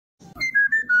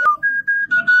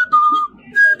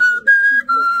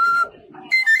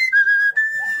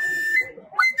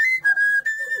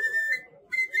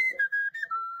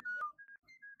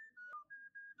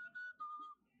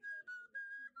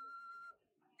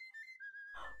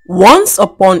Once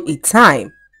upon a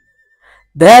time,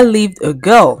 there lived a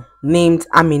girl named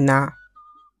Aminah.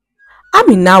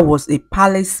 Aminah was a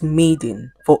palace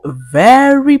maiden for a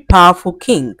very powerful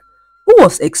king who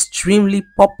was extremely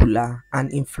popular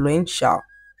and influential.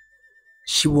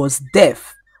 She was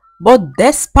deaf, but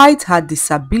despite her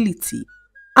disability,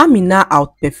 Aminah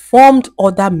outperformed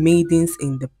other maidens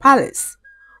in the palace,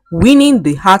 winning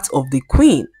the heart of the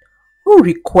queen, who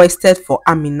requested for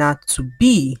Aminah to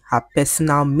be her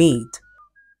personal maid.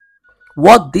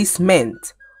 What this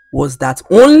meant was that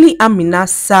only Aminah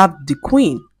served the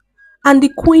queen, and the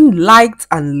queen liked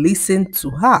and listened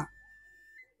to her.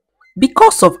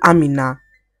 Because of Aminah,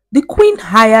 the queen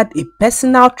hired a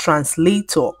personal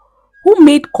translator who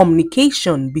made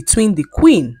communication between the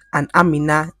queen and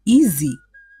Aminah easy.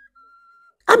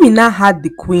 Aminah had the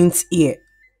queen's ear,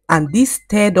 and this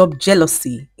stirred up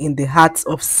jealousy in the hearts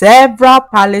of several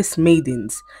palace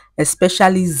maidens,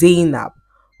 especially Zainab,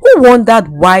 who wondered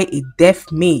why a deaf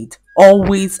maid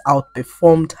always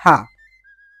outperformed her.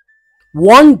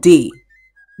 One day,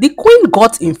 the queen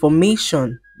got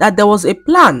information that there was a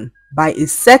plan by a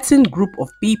certain group of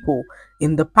people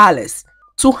in the palace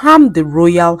to harm the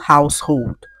royal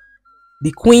household.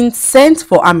 The queen sent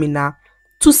for Aminah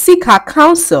to seek her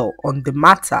counsel on the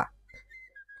matter.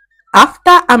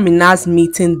 After Aminah's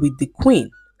meeting with the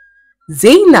queen,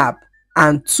 Zainab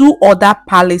and two other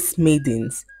palace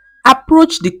maidens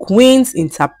approached the queen's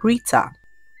interpreter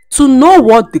to know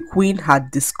what the queen had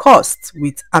discussed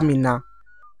with Aminah.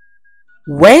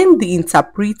 When the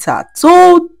interpreter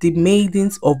told the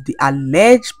maidens of the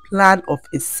alleged plan of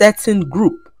a certain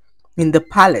group in the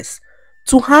palace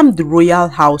to harm the royal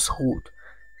household,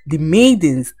 the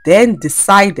maidens then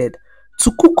decided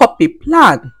to cook up a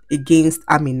plan against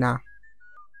Aminah.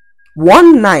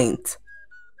 One night,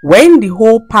 when the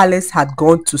whole palace had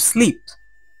gone to sleep,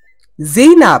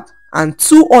 Zainab and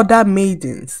two other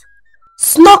maidens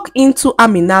snuck into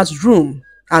Aminah's room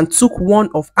and took one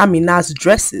of Aminah's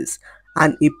dresses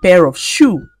and a pair of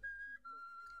shoes.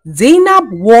 Zainab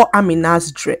wore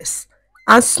Aminah's dress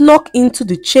and snuck into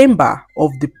the chamber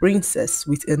of the princess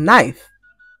with a knife.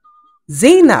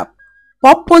 Zainab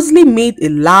purposely made a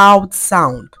loud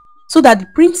sound so that the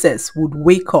princess would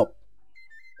wake up.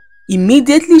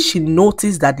 Immediately she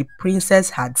noticed that the princess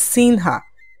had seen her.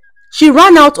 She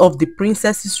ran out of the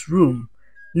princess's room,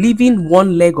 leaving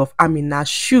one leg of Aminah's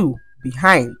shoe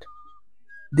behind.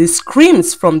 The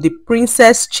screams from the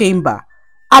princess' chamber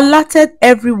alerted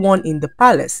everyone in the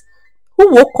palace, who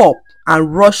woke up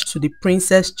and rushed to the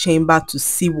princess' chamber to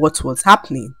see what was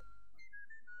happening.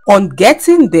 On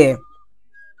getting there,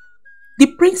 the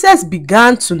princess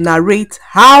began to narrate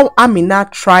how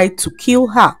Aminah tried to kill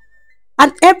her,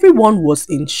 and everyone was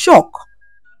in shock.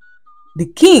 The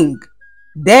king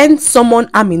then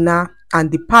summoned Aminah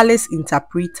and the palace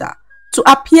interpreter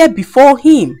to appear before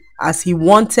him as he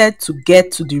wanted to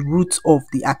get to the root of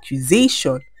the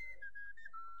accusation.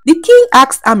 The king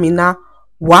asked Aminah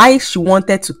why she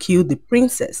wanted to kill the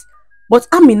princess, but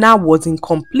Aminah was in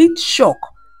complete shock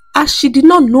as she did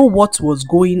not know what was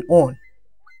going on.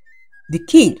 The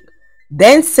king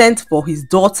then sent for his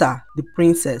daughter, the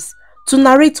princess, to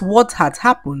narrate what had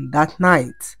happened that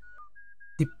night.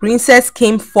 The princess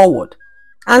came forward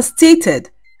and stated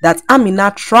that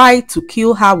Aminah tried to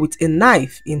kill her with a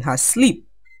knife in her sleep.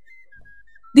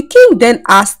 The king then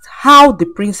asked how the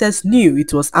princess knew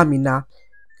it was Aminah,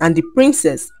 and the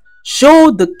princess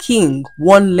showed the king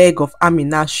one leg of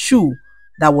Aminah's shoe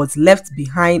that was left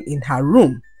behind in her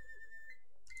room.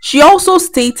 She also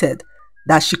stated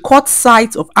that she caught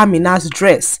sight of Aminah's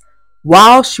dress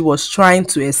while she was trying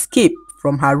to escape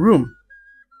from her room.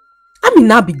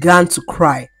 Aminah began to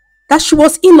cry that she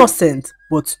was innocent,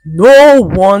 but no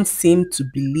one seemed to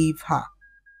believe her.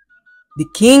 The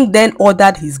king then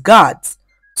ordered his guards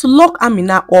to lock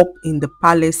Aminah up in the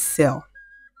palace cell.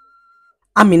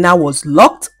 Aminah was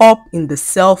locked up in the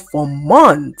cell for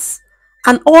months,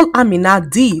 and all Aminah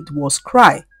did was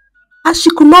cry, as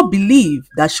she could not believe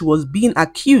that she was being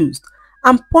accused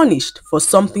and punished for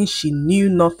something she knew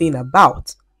nothing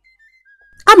about.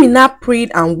 Aminah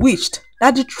prayed and wished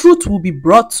that the truth would be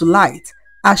brought to light,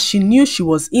 as she knew she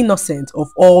was innocent of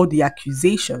all the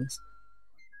accusations.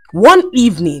 One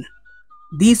evening,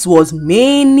 this was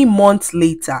many months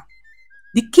later,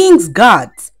 the king's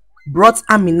guards brought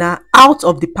Aminah out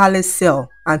of the palace cell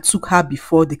and took her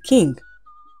before the king.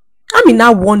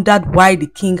 Aminah wondered why the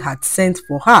king had sent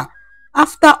for her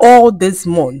after all these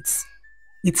months.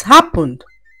 It happened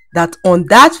that on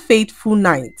that fateful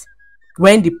night,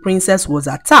 when the princess was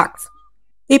attacked,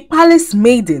 a palace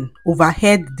maiden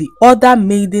overheard the other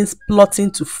maidens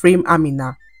plotting to frame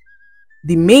Aminah.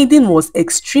 The maiden was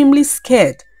extremely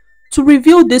scared to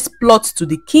reveal this plot to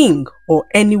the king or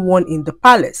anyone in the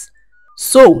palace,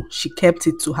 so she kept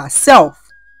it to herself.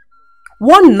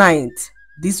 One night,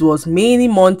 this was many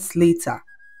months later,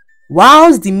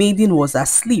 whilst the maiden was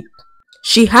asleep,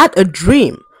 she had a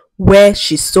dream where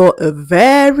she saw a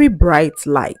very bright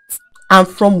light, and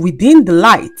from within the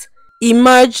light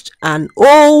emerged an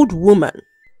old woman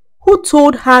who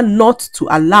told her not to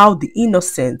allow the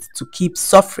innocent to keep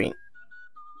suffering.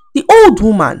 The old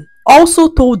woman also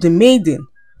told the maiden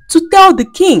to tell the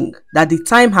king that the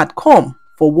time had come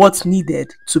for what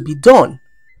needed to be done.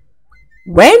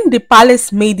 When the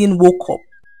palace maiden woke up,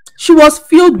 she was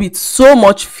filled with so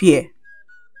much fear.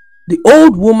 The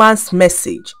old woman's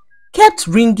message kept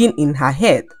ringing in her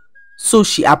head, so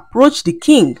she approached the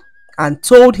king and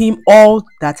told him all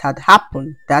that had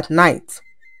happened that night.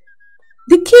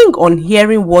 The king, on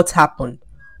hearing what happened,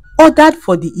 ordered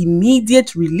for the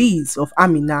immediate release of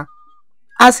Aminah,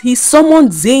 as he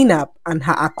summoned Zainab and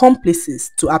her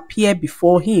accomplices to appear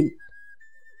before him.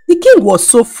 The king was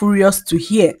so furious to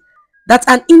hear that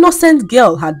an innocent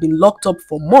girl had been locked up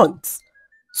for months,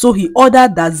 so he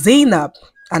ordered that Zainab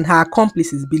and her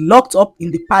accomplices be locked up in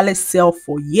the palace cell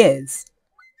for years.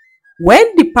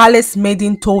 When the palace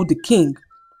maiden told the king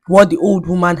what the old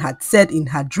woman had said in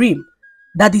her dream,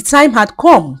 that the time had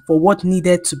come for what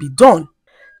needed to be done,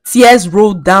 tears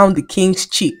rolled down the king's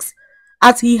cheeks,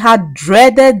 as he had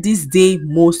dreaded this day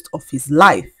most of his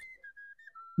life.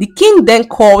 The king then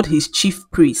called his chief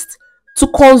priest to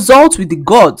consult with the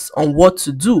gods on what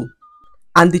to do,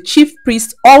 and the chief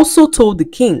priest also told the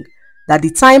king that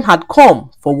the time had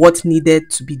come for what needed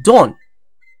to be done.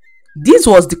 This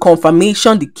was the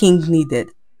confirmation the king needed,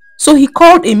 so he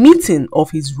called a meeting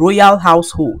of his royal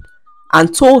household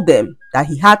and told them that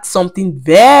he had something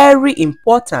very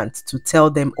important to tell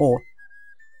them all.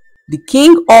 The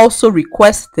king also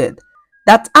requested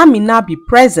that Aminah be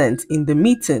present in the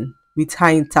meeting with her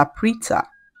interpreter.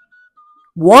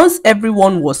 Once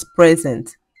everyone was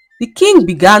present, the king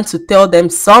began to tell them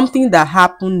something that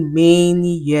happened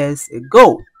many years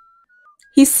ago.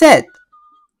 He said,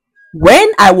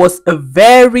 "When I was a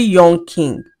very young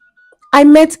king, I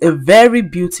met a very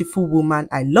beautiful woman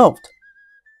I loved.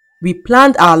 We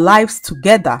planned our lives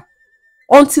together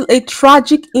until a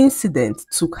tragic incident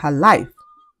took her life.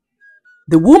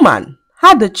 The woman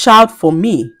had a child for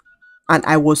me, and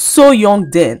I was so young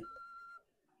then.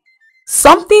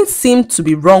 Something seemed to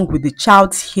be wrong with the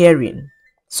child's hearing,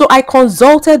 so I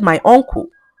consulted my uncle,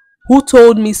 who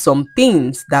told me some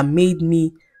things that made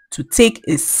me to take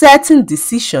a certain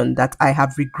decision that I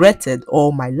have regretted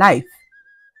all my life.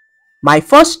 My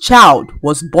first child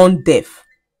was born deaf,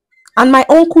 and my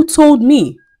uncle told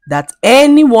me that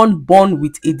anyone born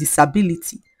with a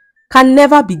disability can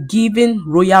never be given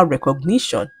royal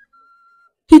recognition.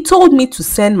 He told me to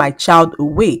send my child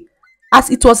away, as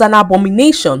it was an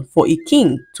abomination for a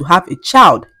king to have a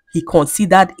child he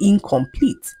considered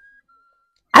incomplete.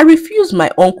 I refused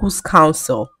my uncle's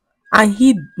counsel and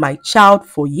hid my child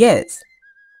for years.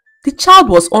 The child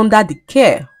was under the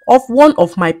care of one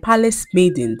of my palace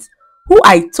maidens, who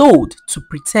I told to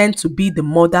pretend to be the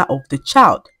mother of the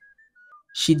child.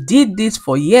 She did this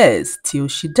for years till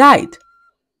she died.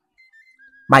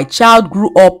 My child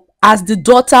grew up as the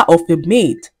daughter of a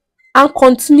maid and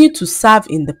continued to serve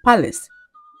in the palace.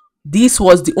 This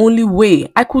was the only way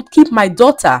I could keep my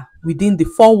daughter within the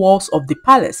four walls of the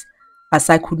palace, as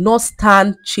I could not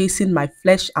stand chasing my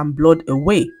flesh and blood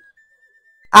away.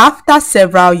 After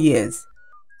several years,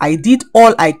 I did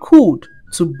all I could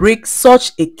to break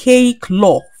such a archaic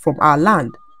law from our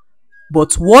land,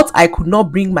 but what I could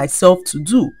not bring myself to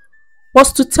do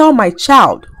was to tell my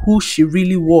child who she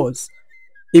really was,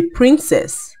 a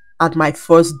princess and my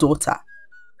first daughter.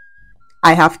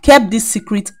 I have kept this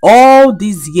secret all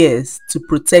these years to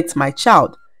protect my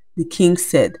child," the king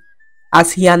said,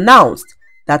 as he announced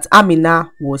that Aminah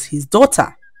was his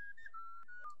daughter.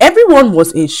 Everyone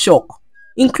was in shock,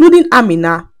 including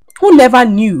Aminah, who never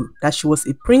knew that she was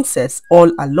a princess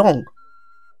all along.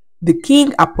 The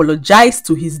king apologized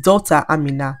to his daughter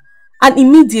Aminah and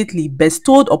immediately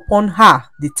bestowed upon her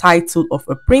the title of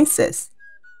a princess.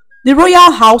 The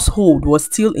royal household was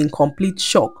still in complete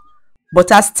shock,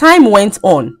 but as time went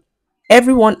on,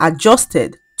 everyone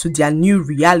adjusted to their new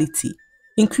reality,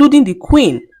 including the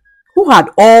queen, who had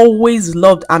always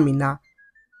loved Aminah,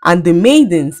 and the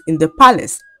maidens in the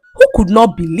palace, who could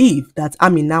not believe that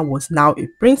Aminah was now a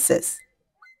princess.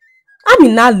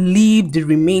 Aminah lived the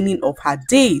remaining of her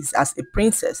days as a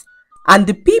princess, and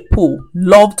the people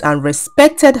loved and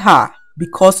respected her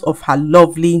because of her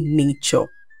lovely nature.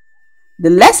 The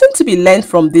lesson to be learned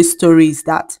from this story is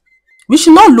that we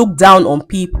should not look down on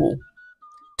people.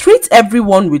 Treat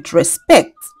everyone with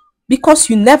respect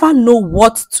because you never know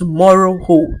what tomorrow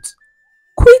holds.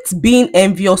 Quit being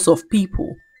envious of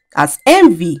people, as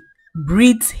envy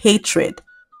breeds hatred,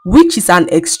 which is an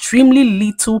extremely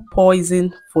little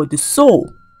poison for the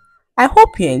soul. I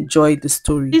hope you enjoyed the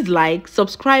story. Please like,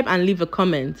 subscribe, and leave a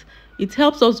comment. It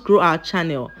helps us grow our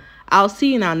channel. I'll see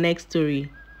you in our next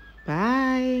story.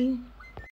 Bye.